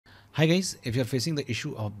Hi guys, if you're facing the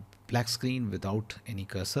issue of black screen without any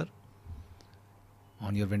cursor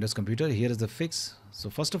on your Windows computer, here is the fix. So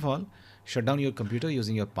first of all, shut down your computer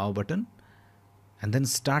using your power button and then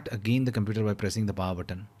start again the computer by pressing the power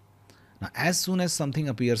button. Now as soon as something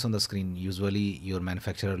appears on the screen, usually your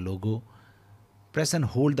manufacturer logo, press and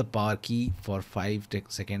hold the power key for 5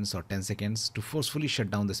 seconds or 10 seconds to forcefully shut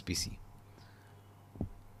down this PC.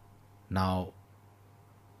 Now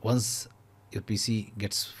once your PC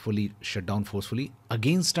gets fully shut down forcefully,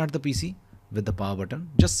 again start the PC with the power button.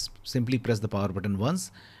 Just simply press the power button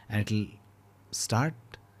once and it will start.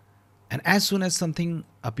 And as soon as something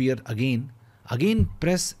appear again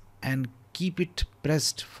press and keep it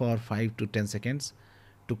pressed for 5 to 10 seconds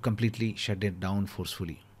to completely shut it down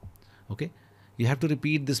forcefully. Okay, you have to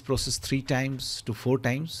repeat this process 3 times to 4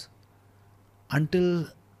 times until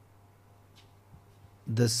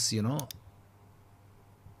this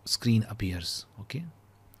screen appears. Okay,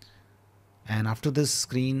 and after this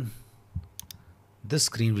screen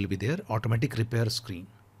will be there, automatic repair screen.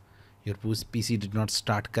 Your PC did not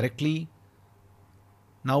start correctly.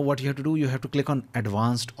 Now what you have to do, you have to click on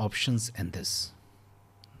advanced options in this.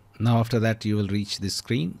 Now after that you will reach this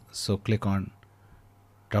screen, so click on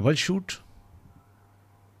troubleshoot.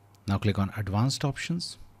 Now click on advanced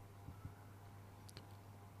options.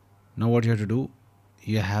 Now what you have to do,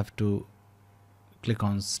 you have to click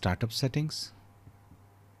on startup settings.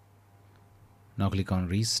 Now click on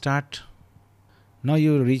restart. Now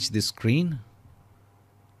you will reach this screen.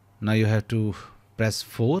 Now you have to press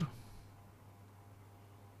 4.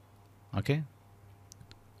 Okay,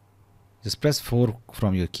 just press 4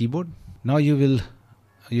 from your keyboard. Now you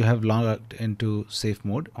have logged into safe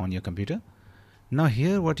mode on your computer. Now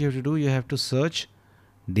here what you have to do, you have to search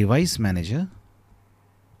device manager,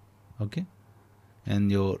 okay, in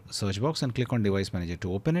your search box and click on device manager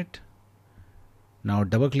to open it. Now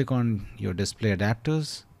double click on your display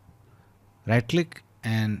adapters, right click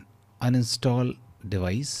and uninstall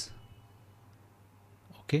device.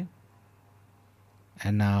 Okay,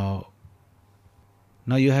 and now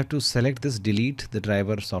you have to select this, delete the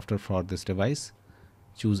driver software for this device,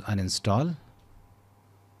 choose uninstall.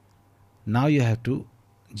 Now you have to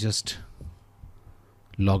just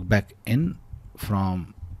log back in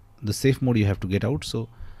from the safe mode. You have to get out, so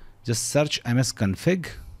just search msconfig,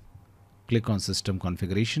 click on system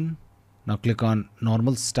configuration. Now click on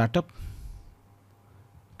normal startup,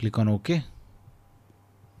 click on OK,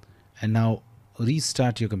 and now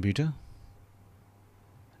restart your computer.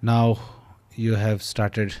 Now you have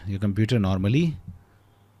started your computer normally.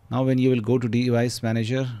 Now when you will go to device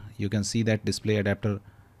manager, you can see that display adapter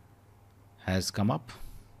has come up.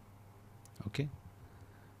 Okay,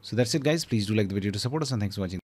 so that's it guys. Please do like the video to support us, and thanks for watching.